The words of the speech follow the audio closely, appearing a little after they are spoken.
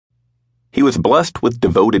He was blessed with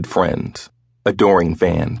devoted friends, adoring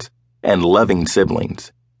fans, and loving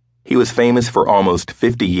siblings. He was famous for almost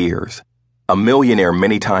 50 years, a millionaire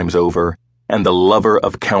many times over, and the lover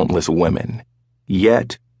of countless women.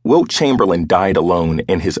 Yet, Wilt Chamberlain died alone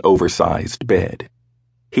in his oversized bed.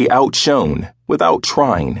 He outshone, without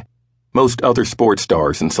trying, most other sports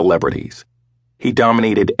stars and celebrities. He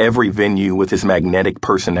dominated every venue with his magnetic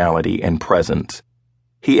personality and presence.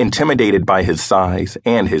 He intimidated by his size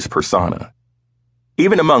and his persona.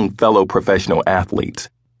 Even among fellow professional athletes,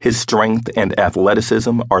 his strength and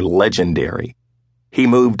athleticism are legendary. He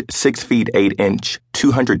moved 6 feet 8 inch,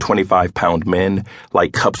 225-pound men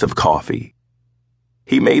like cups of coffee.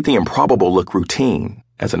 He made the improbable look routine,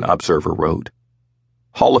 as an observer wrote.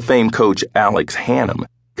 Hall of Fame coach Alex Hannum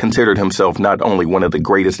considered himself not only one of the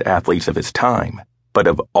greatest athletes of his time, but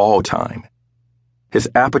of all time. His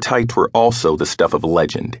appetites were also the stuff of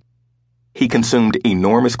legend. He consumed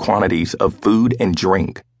enormous quantities of food and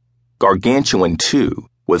drink. Gargantuan, too,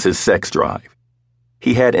 was his sex drive.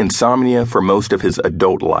 He had insomnia for most of his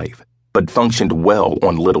adult life, but functioned well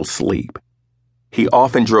on little sleep. He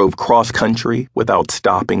often drove cross-country without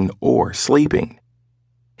stopping or sleeping.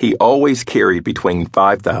 He always carried between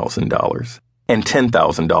 $5,000 and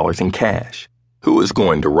 $10,000 in cash. "Who is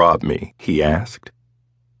going to rob me?" he asked.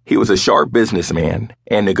 He was a sharp businessman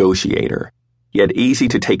and negotiator, yet easy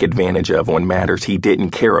to take advantage of on matters he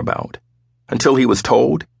didn't care about. Until he was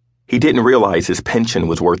told, he didn't realize his pension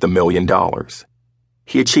was worth $1 million.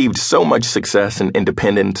 He achieved so much success and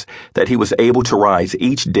independence that he was able to rise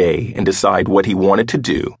each day and decide what he wanted to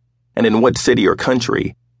do, and in what city or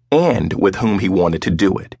country, and with whom he wanted to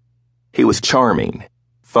do it. He was charming,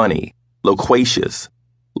 funny, loquacious,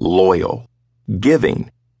 loyal,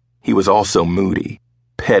 giving. He was also moody,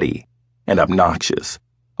 petty, and obnoxious,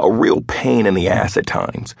 a real pain in the ass at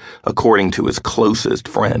times, according to his closest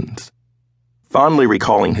friends. Fondly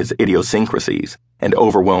recalling his idiosyncrasies and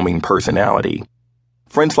overwhelming personality,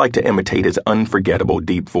 friends liked to imitate his unforgettable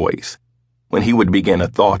deep voice when he would begin a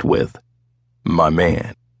thought with, "My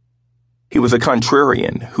man." He was a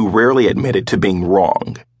contrarian who rarely admitted to being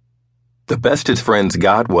wrong. The best his friends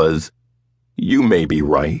got was, "You may be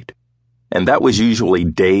right," and that was usually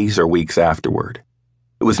days or weeks afterward.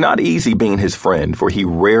 It was not easy being his friend, for he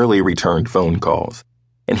rarely returned phone calls,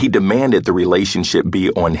 and he demanded the relationship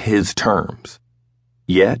be on his terms.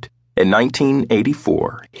 Yet, in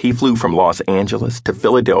 1984, he flew from Los Angeles to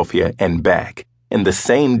Philadelphia and back in the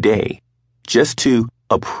same day just to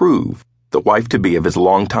approve the wife-to-be of his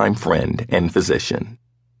longtime friend and physician.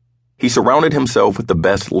 He surrounded himself with the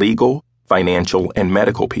best legal, financial, and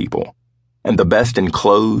medical people, and the best in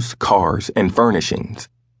clothes, cars, and furnishings.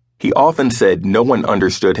 He often said no one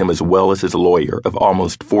understood him as well as his lawyer of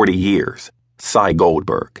almost 40 years, Cy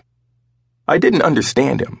Goldberg. "I didn't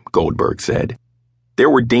understand him," Goldberg said. "There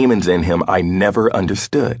were demons in him I never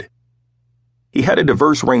understood." He had a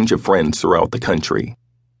diverse range of friends throughout the country.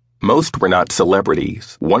 Most were not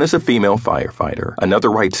celebrities. One is a female firefighter,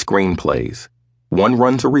 another writes screenplays, one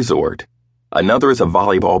runs a resort, another is a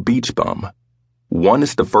volleyball beach bum, one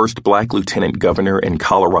is the first black lieutenant governor in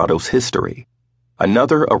Colorado's history,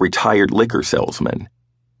 another a retired liquor salesman.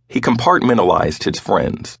 He compartmentalized his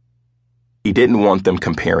friends. He didn't want them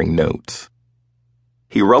comparing notes.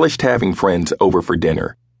 He relished having friends over for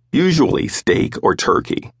dinner, usually steak or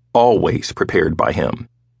turkey, always prepared by him.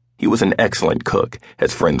 He was an excellent cook,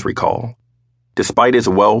 as friends recall. Despite his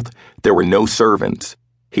wealth, there were no servants.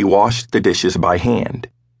 He washed the dishes by hand.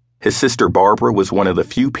 His sister Barbara was one of the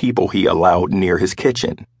few people he allowed near his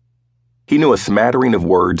kitchen. He knew a smattering of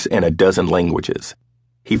words in a dozen languages.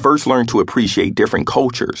 He first learned to appreciate different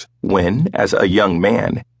cultures when, as a young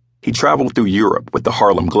man, he traveled through Europe with the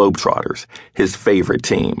Harlem Globetrotters, his favorite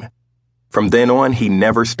team. From then on, he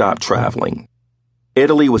never stopped traveling.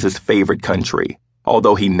 Italy was his favorite country,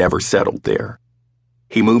 although he never settled there.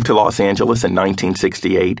 He moved to Los Angeles in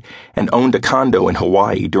 1968 and owned a condo in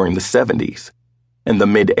Hawaii during the 70s. In the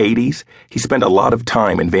mid-80s, he spent a lot of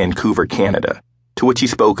time in Vancouver, Canada, to which he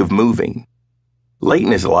spoke of moving. Late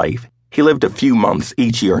in his life, he lived a few months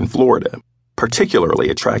each year in Florida, particularly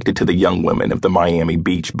attracted to the young women of the Miami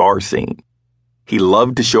Beach bar scene. He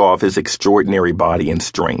loved to show off his extraordinary body and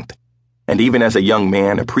strength, and even as a young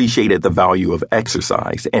man appreciated the value of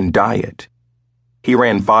exercise and diet. He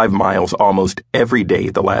ran 5 miles almost every day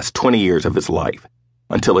the last 20 years of his life,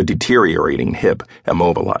 until a deteriorating hip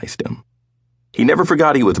immobilized him. He never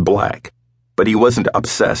forgot he was black, but he wasn't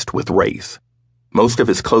obsessed with race. Most of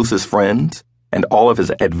his closest friends and all of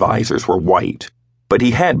his advisors were white, but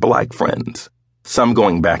he had black friends, some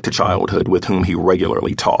going back to childhood with whom he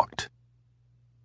regularly talked.